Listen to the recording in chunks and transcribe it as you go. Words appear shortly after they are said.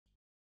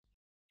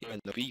You're an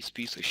obese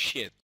piece of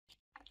shit.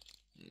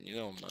 You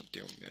know I'm not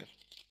doing that.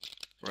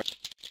 Right?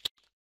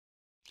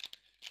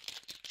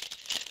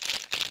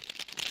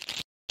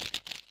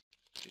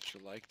 Did you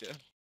like that?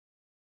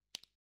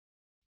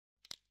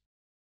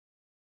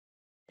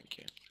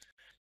 Okay.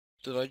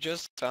 Dude, I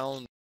just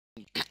found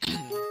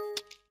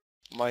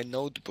my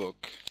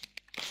notebook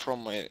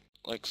from my,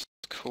 like,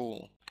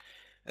 school.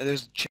 And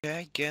there's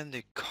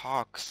gigantic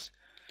cocks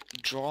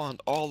drawn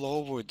all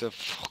over the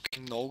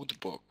fucking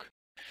notebook.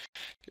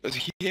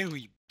 There's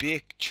hairy,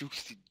 big,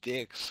 juicy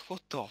dicks.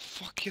 What the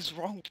fuck is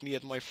wrong with me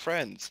and my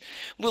friends?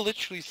 We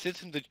literally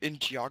sit in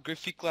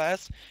geography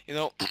class, you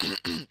know,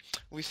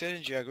 we sit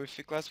in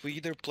geography class, we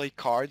either play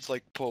cards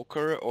like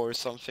poker or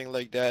something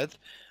like that,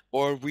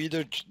 or we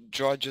either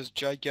draw just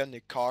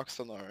gigantic cocks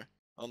on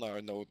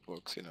our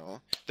notebooks, you know.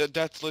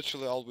 That's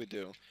literally all we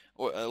do.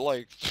 Or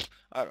like,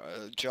 I don't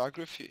know,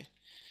 geography.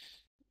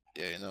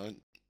 Yeah, you know,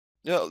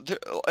 yeah,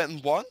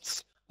 and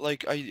once,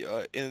 like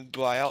in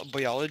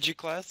biology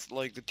class,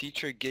 like the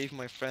teacher gave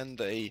my friend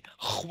a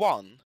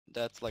Juan.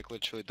 That's like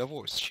literally the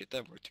worst shit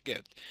ever to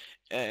get,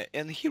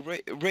 and he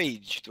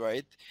raged,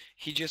 right?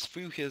 He just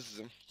threw his.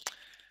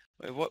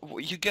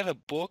 You get a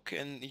book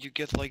and you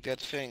get like that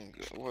thing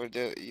where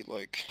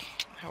like,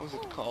 how is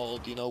it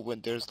called? You know,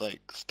 when there's like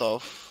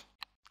stuff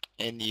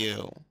and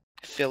you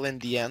fill in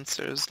the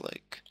answers,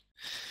 like.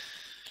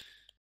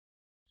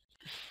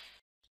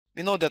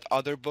 You know that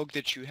other book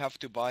that you have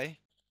to buy?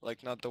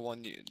 Like not the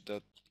one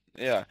that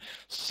yeah.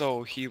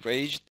 So he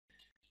raged.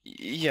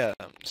 Yeah,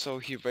 so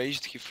he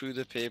raged, he threw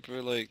the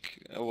paper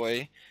like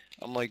away.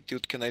 I'm like,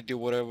 dude, can I do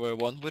whatever I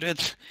want with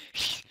it?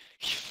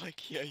 He's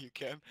like, yeah, you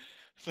can.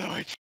 So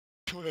I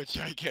threw a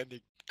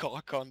gigantic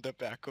cock on the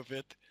back of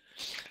it.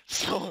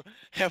 So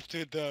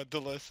after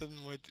the lesson,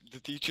 the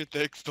teacher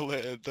takes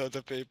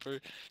the paper.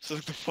 So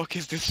like, the fuck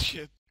is this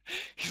shit?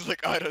 He's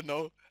like, I don't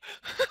know.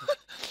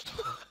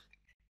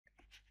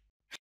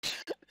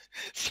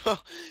 So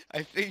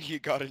I think he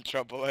got in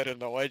trouble. I don't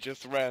know. I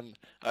just ran.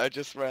 I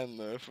just ran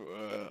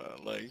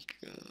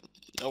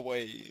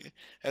away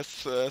as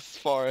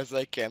far as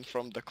I can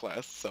from the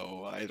class,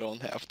 so I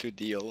don't have to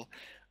deal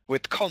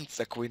with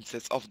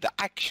consequences of the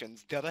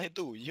actions that I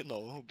do. You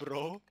know,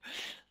 bro.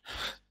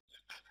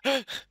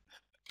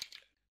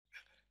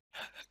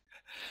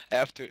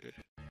 After.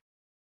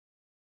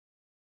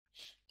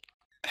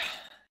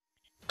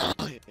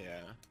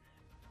 Yeah.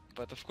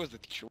 But of course the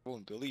teacher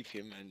won't believe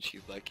him, and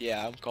she's like,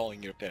 "Yeah, I'm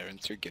calling your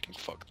parents. You're getting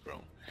fucked, bro."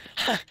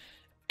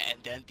 And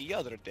then the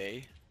other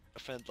day, a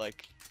friend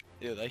like,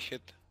 dude, I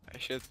should,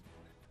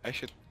 I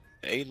should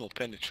anal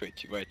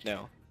penetrate you right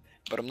now,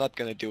 but I'm not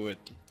gonna do it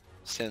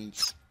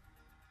since,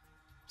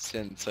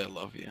 I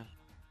love you.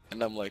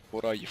 And I'm like,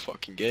 what are you,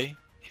 fucking gay?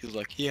 He's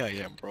like, yeah, I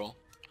am, bro.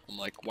 I'm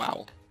like,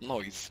 wow,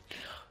 noise.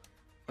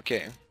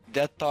 Okay,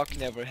 that talk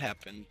never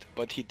happened,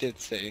 but he did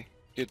say,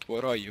 dude,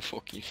 what are you,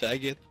 fucking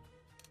faggot?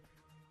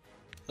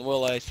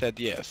 Well, I said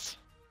yes.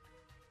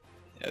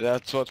 Yeah,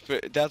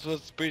 that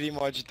was pretty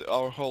much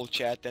our whole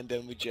chat, and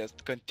then we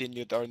just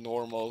continued our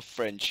normal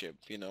friendship,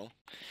 you know,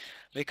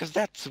 because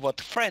that's what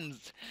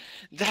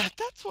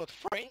that's what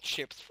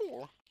friendship's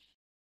for.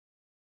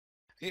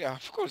 Yeah,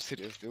 of course it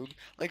is, dude.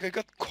 Like I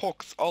got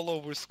cocks all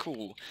over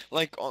school,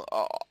 like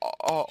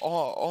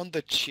on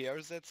the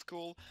chairs at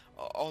school,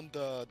 on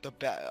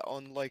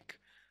on like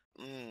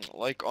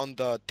on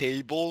the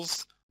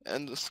tables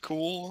and the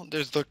school.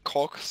 There's the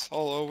cocks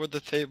all over the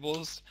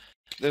tables.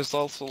 There's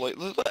also like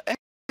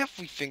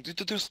everything.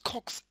 There's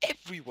cocks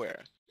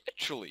everywhere.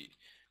 Literally,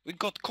 we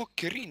got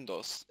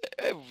cockerindos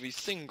every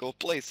single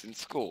place in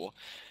school.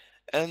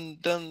 And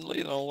then,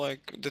 you know,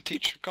 like, the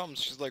teacher comes,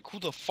 she's like, who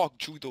the fuck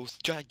drew those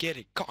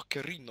gigantic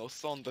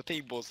cockerinos on the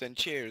tables and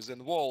chairs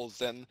and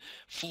walls and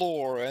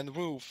floor and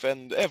roof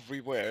and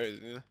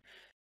everywhere?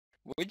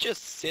 We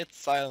just sit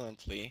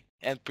silently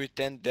and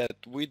pretend that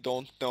we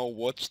don't know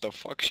what the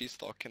fuck she's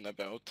talking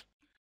about.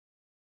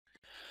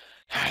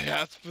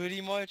 That's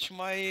pretty much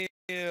my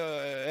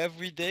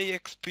everyday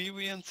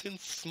experience in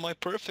my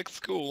perfect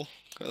school,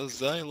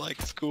 because I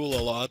like school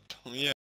a lot. Yeah.